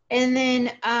 and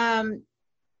then,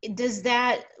 does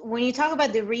that, when you talk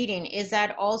about the reading, is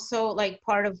that also like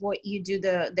part of what you do,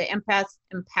 the empath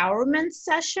empowerment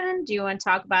session? Do you want to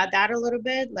talk about that a little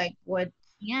bit? Like what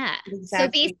Yeah. So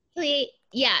exactly? basically,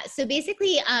 yeah. So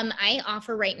basically, I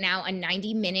offer right now a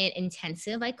 90-minute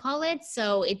intensive, I call it.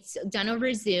 So it's done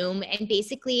over Zoom. And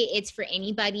basically, it's for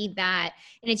anybody that,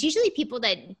 and it's usually people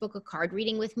that book a card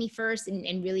reading with me first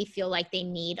and really feel like they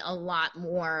need a lot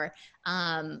more.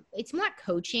 It's more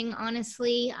coaching,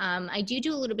 honestly. I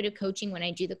do a little bit of coaching when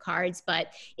I do the cards, but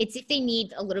it's if they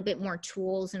need a little bit more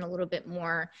tools and a little bit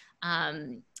more.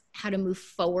 How to move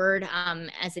forward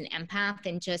as an empath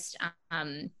and just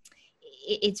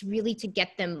it's really to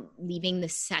get them leaving the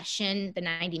session, the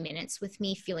 90 minutes with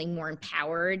me, feeling more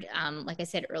empowered. Like I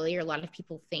said earlier, a lot of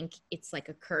people think it's like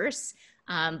a curse,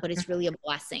 but it's really a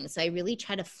blessing. So I really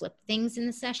try to flip things in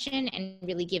the session and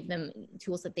really give them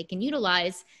tools that they can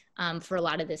utilize for a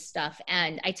lot of this stuff.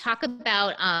 And I talk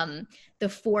about the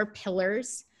 4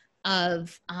 pillars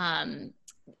of, I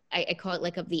call it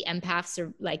like of the empaths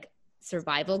or like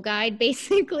survival guide,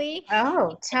 basically.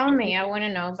 Oh, tell me. I want to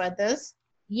know about this.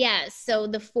 Yeah. So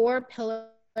the 4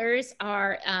 pillars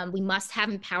are we must have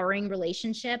empowering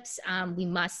relationships. We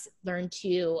must learn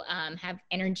to have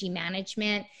energy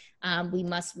management. We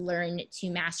must learn to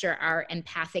master our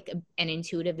empathic and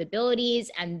intuitive abilities.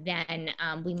 And then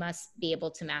we must be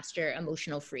able to master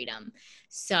emotional freedom.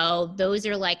 So those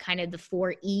are like kind of the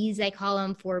 4 E's, I call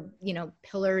them, 4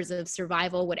 pillars of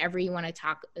survival, whatever you want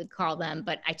to call them.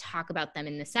 But I talk about them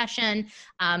in the session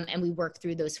and we work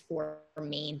through those 4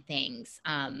 main things.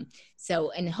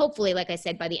 And hopefully, like I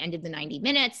said, by the end of the 90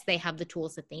 minutes, they have the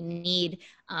tools that they need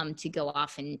to go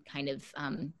off and kind of,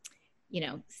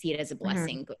 see it as a Mhm.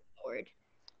 blessing going forward.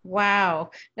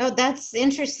 Wow. No, that's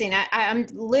interesting. I'm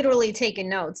literally taking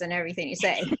notes on everything you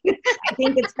say. I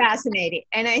think it's fascinating.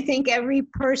 And I think every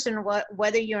person,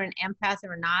 whether you're an empath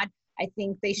or not, I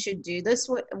think they should do this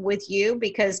with you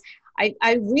because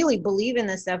I really believe in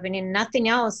this stuff. And in nothing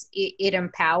else, it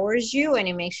empowers you and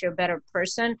it makes you a better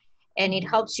person. And it Mhm.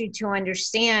 helps you to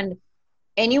understand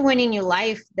anyone in your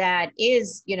life that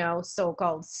is,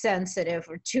 so-called sensitive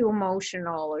or too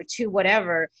emotional or too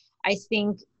whatever. I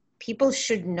think people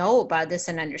should know about this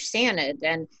and understand it.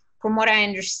 And from what I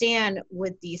understand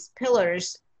with these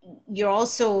pillars, you're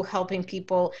also helping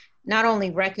people not only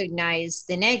recognize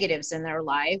the negatives in their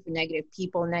life, negative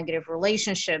people, negative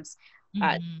relationships,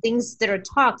 Mhm. things that are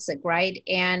toxic, right?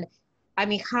 And I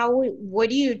mean, what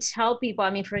do you tell people? I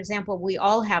mean, for example, we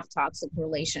all have toxic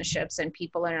relationships and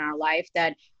people in our life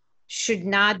that should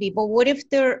not be, but what if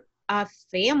they're a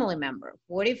family member?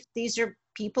 What if these are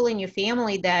people in your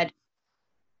family that,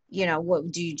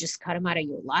 what do you just cut them out of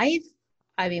your life?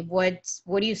 I mean, what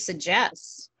do you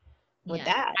suggest with Yeah.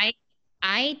 that?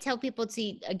 I tell people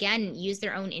to again use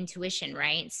their own intuition,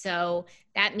 right? So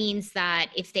that means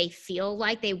that if they feel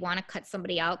like they want to cut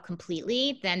somebody out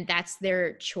completely, then that's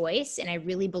their choice. And I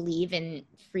really believe in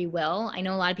free will. I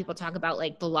know a lot of people talk about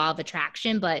like the law of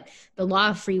attraction, but the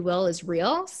law of free will is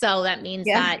real. So that means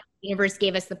Yeah. that the universe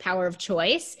gave us the power of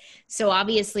choice. So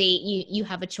obviously you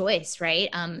have a choice, right?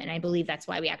 And I believe that's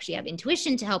why we actually have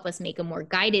intuition to help us make a more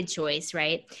guided choice,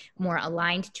 right? More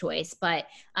aligned choice. But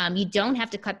you don't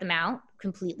have to cut them out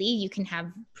completely. You can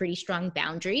have pretty strong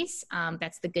boundaries.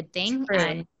 That's the good thing.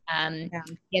 True. And Yeah.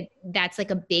 yeah, that's like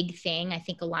a big thing. I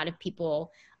think a lot of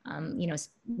people,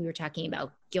 we were talking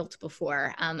about guilt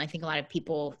before. I think a lot of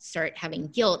people start having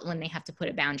guilt when they have to put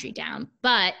a boundary down.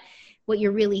 But what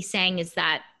you're really saying is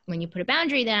that when you put a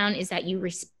boundary down is that you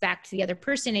respect the other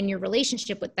person and your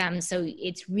relationship with them. So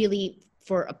it's really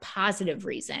for a positive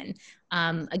reason.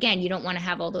 Again, you don't want to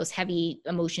have all those heavy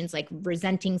emotions like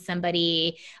resenting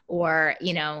somebody or,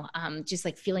 just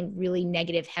like feeling really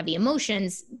negative, heavy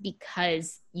emotions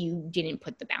because you didn't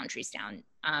put the boundaries down.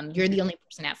 You're the only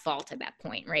person at fault at that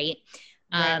point, right?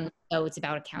 Right. So it's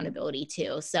about accountability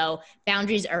too. So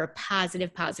boundaries are a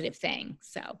positive thing.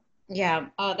 So Yeah.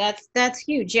 Oh, that's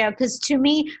huge. Yeah, because to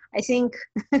me, I think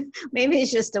maybe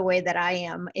it's just the way that I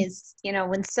am is,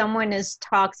 when someone is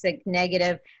toxic,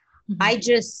 negative, Mhm.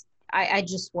 I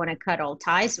just want to cut all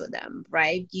ties with them,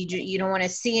 right? You don't want to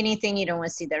see anything, you don't want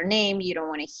to see their name, you don't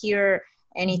want to hear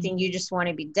Mhm. anything, you just want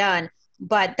to be done.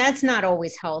 But that's not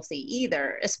always healthy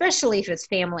either, especially if it's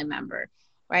family member,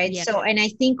 right? Yeah. So, and I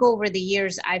think over the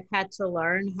years I've had to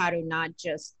learn how to not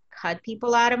just cut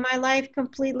people out of my life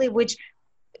completely, which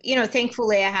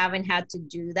thankfully I haven't had to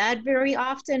do that very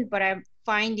often, but I'm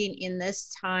finding in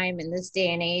this time, in this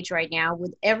day and age right now,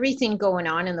 with everything going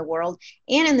on in the world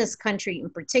and in this country in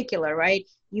particular, right?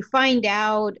 You find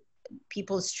out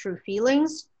people's true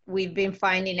feelings. We've been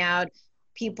finding out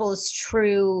people's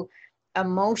true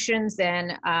emotions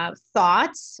and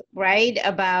thoughts, right?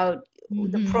 About the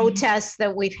Mm-hmm. protests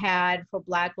that we've had for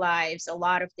Black lives, a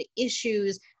lot of the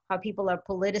issues, how people are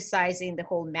politicizing the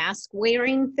whole mask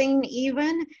wearing thing,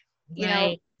 even,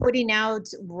 Right. putting out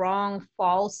wrong,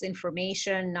 false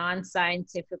information, non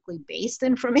scientifically based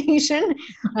information.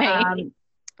 Right. Um,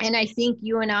 and I think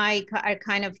you and I are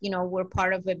kind of, we're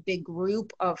part of a big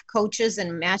group of coaches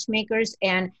and matchmakers.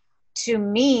 And to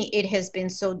me, it has been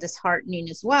so disheartening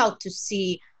as well to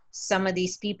see some of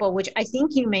these people, which I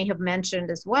think you may have mentioned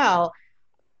as well,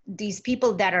 these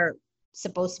people that are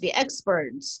supposed to be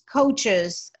experts,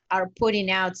 coaches, are putting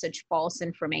out such false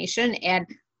information. And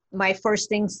my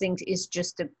first instinct is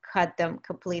just to cut them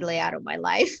completely out of my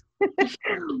life.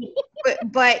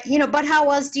 but how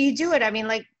else do you do it? I mean,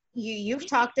 like, you've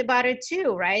talked about it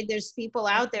too, right? There's people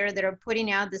out there that are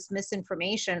putting out this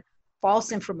misinformation,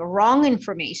 false information, wrong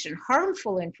information,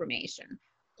 harmful information,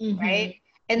 Mm-hmm. right?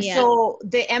 And Yeah. so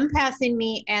the empath in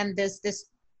me and this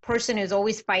person who's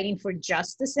always fighting for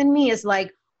justice in me is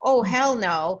like, oh hell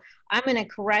no, I'm going to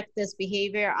correct this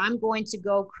behavior. I'm going to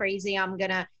go crazy. I'm going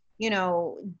to, you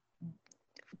know,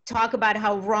 talk about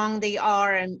how wrong they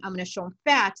are, and I'm going to show them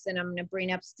facts, and I'm going to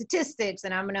bring up statistics,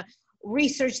 and I'm going to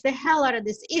research the hell out of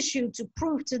this issue to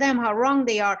prove to them how wrong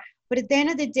they are. But at the end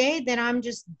of the day, then I'm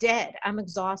just dead. I'm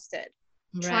exhausted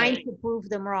trying Right. to prove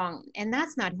them wrong. And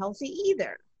that's not healthy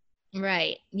either.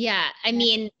 Right. Yeah. I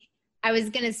mean, I was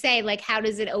gonna say, like, how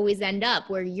does it always end up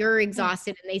where you're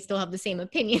exhausted and they still have the same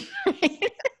opinion? Right?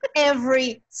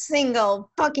 Every single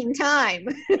fucking time.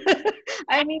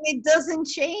 I mean, it doesn't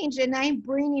change. And I'm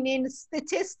bringing in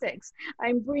statistics,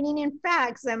 I'm bringing in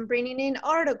facts, I'm bringing in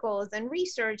articles and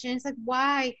research. And it's like,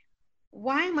 why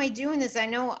am I doing this? I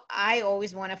know I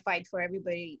always want to fight for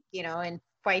everybody, and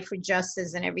fight for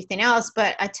justice and everything else.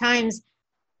 But at times,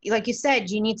 like you said,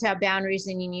 you need to have boundaries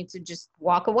and you need to just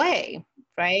walk away,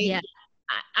 right? Yeah.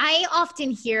 I often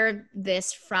hear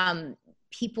this from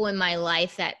people in my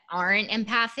life that aren't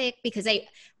empathic because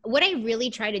what I really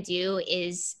try to do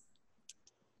is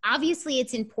obviously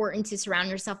it's important to surround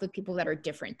yourself with people that are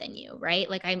different than you, right?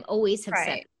 Like I always have said,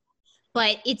 Right.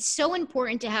 but it's so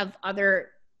important to have other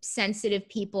sensitive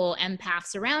people,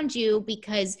 empaths around you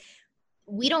because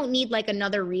we don't need like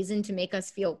another reason to make us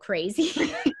feel crazy.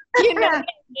 You know what I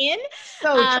mean?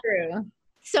 So Um, true.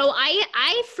 so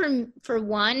I for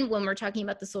one, when we're talking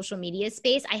about the social media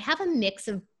space, I have a mix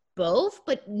of both,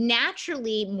 but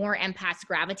naturally more empaths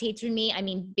gravitate to me. I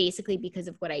mean, basically because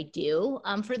of what I do.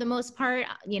 For the most part,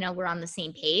 we're on the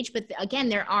same page. But again,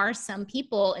 there are some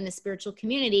people in the spiritual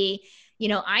community.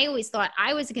 I always thought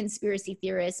I was a conspiracy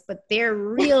theorist, but they're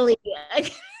really a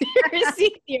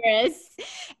conspiracy theorist.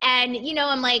 And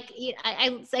I'm like,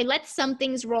 I let some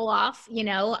things roll off,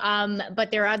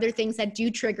 but there are other things that do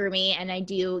trigger me, and I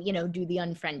do, do the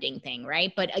unfriending thing,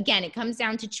 right? But again, it comes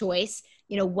down to choice.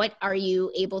 What are you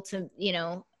able to,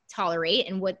 tolerate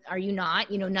and what are you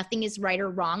not? Nothing is right or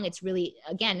wrong. It's really,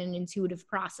 again, an intuitive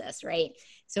process, right?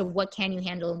 So what can you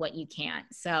handle and what you can't?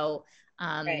 So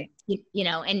Right.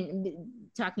 and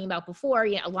talking about before,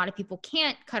 a lot of people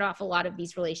can't cut off a lot of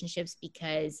these relationships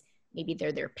because maybe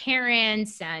they're their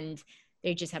parents and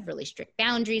they just have really strict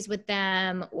boundaries with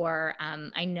them. Or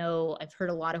I know I've heard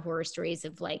a lot of horror stories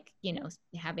of like,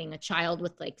 having a child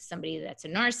with like somebody that's a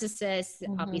narcissist.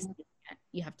 Mm-hmm. Obviously,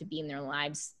 you have to be in their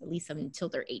lives at least until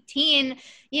they're 18,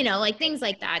 like things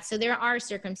like that. So there are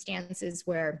circumstances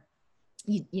where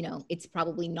it's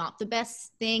probably not the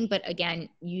best thing, but again,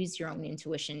 use your own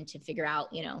intuition to figure out,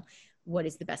 what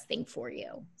is the best thing for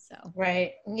you. So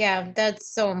Right. Yeah,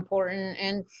 that's so important.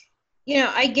 And,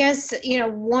 I guess,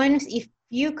 one, if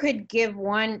you could give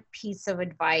one piece of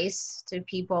advice to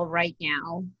people right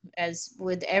now, as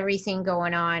with everything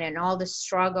going on and all the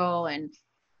struggle, and,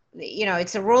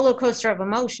 it's a roller coaster of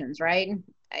emotions, right?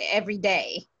 Every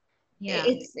day. yeah.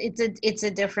 It's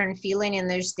a different feeling, and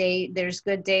there's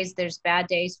good days, there's bad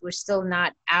days. We're still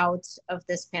not out of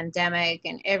this pandemic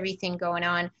and everything going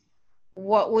on.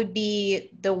 What would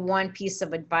be the one piece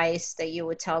of advice that you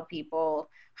would tell people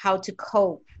how to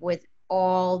cope with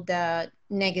all the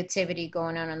negativity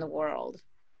going on in the world?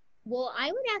 Well,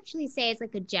 I would actually say it's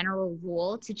like a general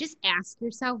rule to just ask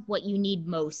yourself what you need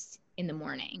most in the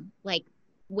morning. Like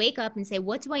wake up and say,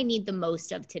 what do I need the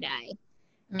most of today?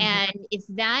 Hmm. And if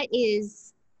that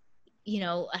is,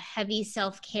 a heavy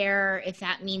self care, if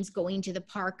that means going to the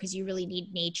park because you really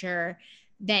need nature,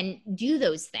 then do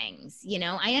those things. You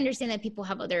know, I understand that people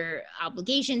have other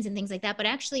obligations and things like that, but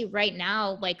actually right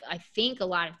now, like I think a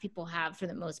lot of people have, for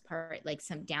the most part, like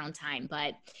some downtime.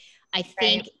 But I Right.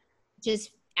 think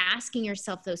just asking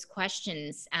yourself those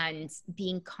questions and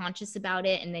being conscious about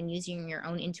it, and then using your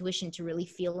own intuition to really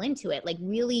feel into it, like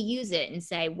really use it and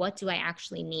say, what do I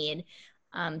actually need?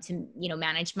 To, you know,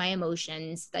 manage my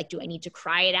emotions. Like, do I need to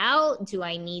cry it out? Do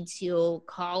I need to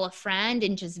call a friend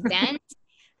and just vent?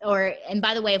 Or, and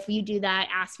by the way, if you do that,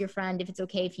 ask your friend if it's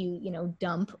okay if you, you know,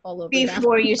 dump all over them.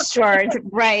 Before you start,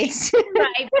 right?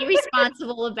 Right, be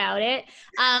responsible about it.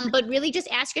 But really just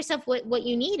ask yourself what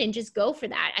you need and just go for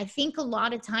that. I think a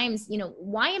lot of times, you know,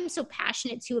 why I'm so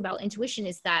passionate too about intuition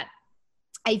is that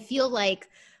I feel like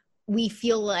we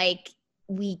feel like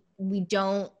we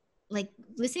don't, like,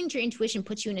 listening to your intuition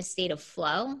puts you in a state of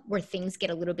flow where things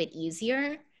get a little bit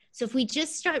easier. So if we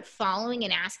just start following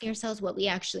and asking ourselves what we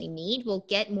actually need, we'll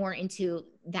get more into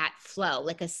that flow,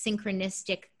 like a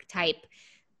synchronistic type,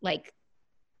 like,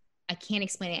 I can't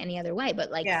explain it any other way, but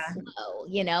like Yeah. flow,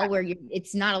 you know, where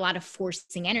it's not a lot of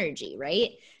forcing energy,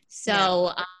 right? Yeah.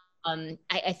 So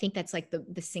I think that's like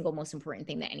the single most important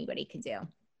thing that anybody could do.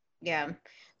 Yeah.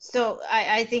 So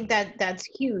I think that that's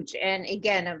huge. And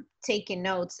again, I'm taking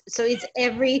notes. So it's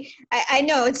I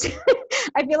know it's,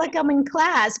 I feel like I'm in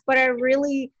class, but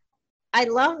I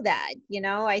love that.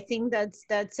 I think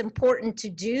that's important to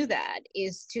do that,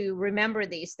 is to remember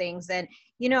these things. And,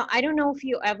 I don't know if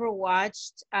you ever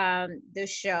watched the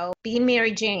show Being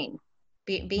Mary Jane.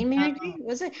 Being Mary Oh, Jane,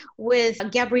 was it? With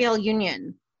Gabrielle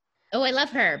Union. oh, I love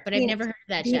her, but I've never heard of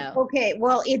that show. Okay,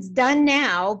 well, it's done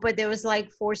now, but there was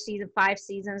like 5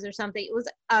 seasons or something. It was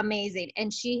amazing.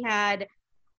 And she had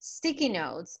sticky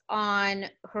notes on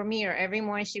her mirror every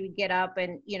morning. She would get up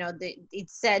and, it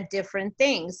said different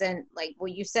things. And like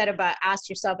what you said about, ask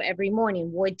yourself every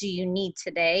morning, what do you need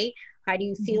today? How do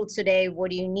you feel today? What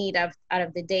do you need out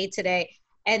of the day today?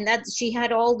 And that she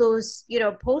had all those,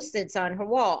 post-its on her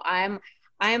wall. I'm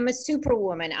a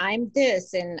superwoman. I'm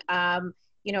this. And,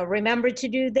 remember to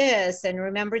do this, and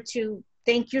remember to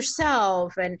thank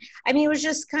yourself. And I mean, it was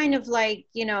just kind of like,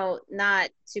 not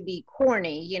to be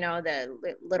corny,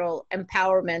 the little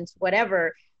empowerment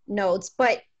whatever notes,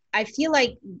 but I feel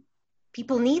like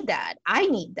people need that. I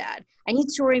need that. I need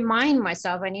to remind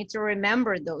myself. I need to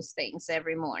remember those things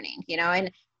every morning,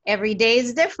 and every day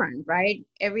is different, right?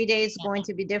 Every day is going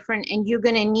to be different, and you're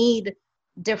going to need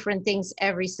different things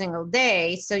every single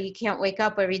day. So you can't wake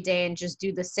up every day and just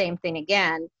do the same thing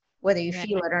again, whether you Right.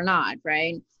 feel it or not,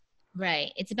 right?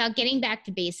 Right. It's about getting back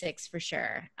to basics for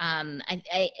sure. Right.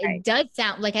 It does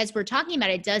sound like, as we're talking about,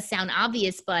 it does sound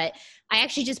obvious, but I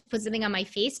actually just put something on my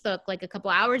Facebook like a couple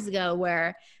hours ago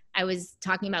where I was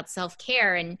talking about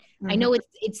self-care. And I Mhm. know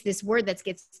it's this word that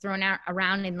gets thrown out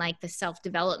around in like the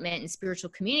self-development and spiritual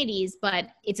communities, but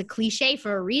it's a cliche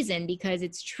for a reason, because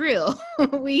it's true.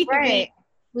 we we Right.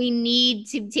 we need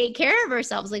to take care of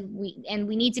ourselves, like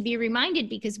we need to be reminded,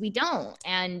 because we don't.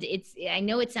 And I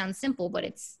know it sounds simple, but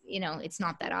it's, it's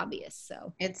not that obvious.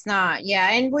 So It's not. Yeah.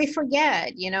 And we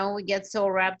forget, we get so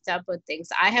wrapped up with things.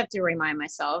 I have to remind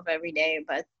myself every day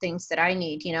about things that I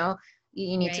need, You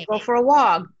need to right, go for a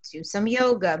walk, do some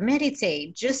yoga,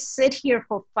 meditate, just sit here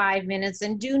for 5 minutes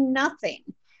and do nothing,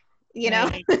 you know,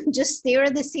 right, just stare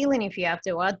at the ceiling if you have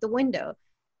to, out the window.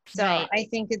 So right. I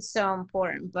think it's so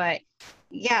important. But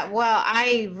yeah, well,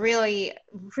 I really,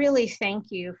 really thank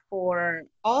you for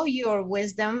all your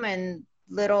wisdom and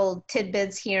little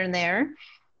tidbits here and there.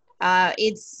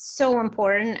 It's so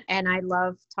important, and I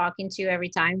love talking to you every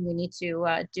time. We need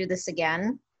to do this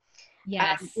again.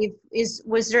 Yes. If is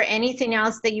Was there anything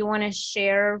else that you want to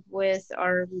share with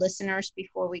our listeners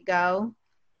before we go?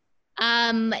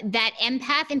 That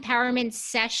empath empowerment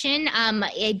session,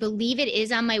 I believe it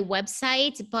is on my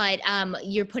website, but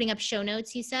you're putting up show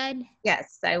notes, you said?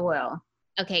 Yes, I will.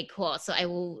 Okay, cool. So I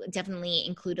will definitely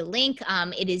include a link.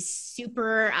 It is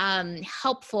super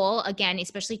helpful, again,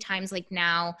 especially times like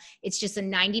now. It's just a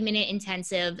 90-minute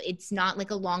intensive. It's not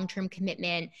like a long-term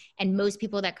commitment. And most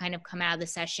people that kind of come out of the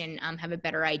session have a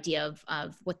better idea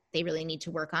of what they really need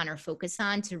to work on or focus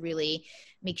on to really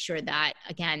make sure that,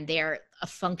 again, they're a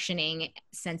functioning,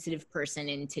 sensitive person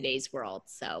in today's world.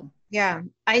 So, Yeah,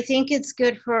 I think it's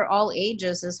good for all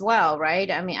ages as well, right?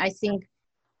 I mean, I think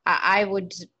I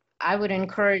would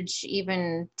encourage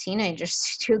even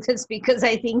teenagers to do this, because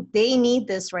I think they need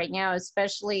this right now,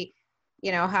 especially,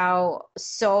 how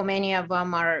so many of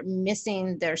them are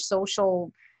missing their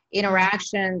social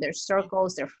interaction, their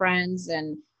circles, their friends,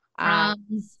 and um,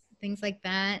 proms, things like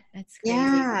that. That's crazy.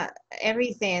 yeah,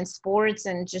 everything, sports,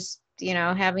 and just,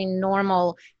 having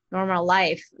normal normal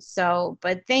life. So,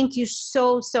 but thank you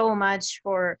so much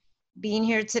for being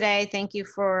here today. Thank you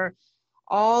for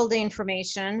all the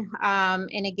information.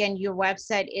 And again, your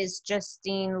website is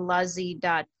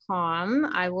justineluzzi.com.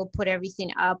 I will put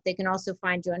everything up. They can also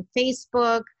find you on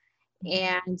Facebook,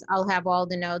 and I'll have all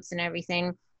the notes and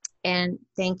everything. And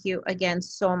thank you again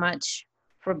so much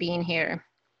for being here.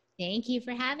 Thank you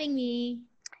for having me.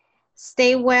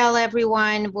 Stay well,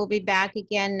 everyone. We'll be back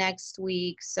again next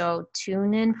week. So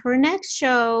tune in for next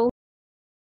show.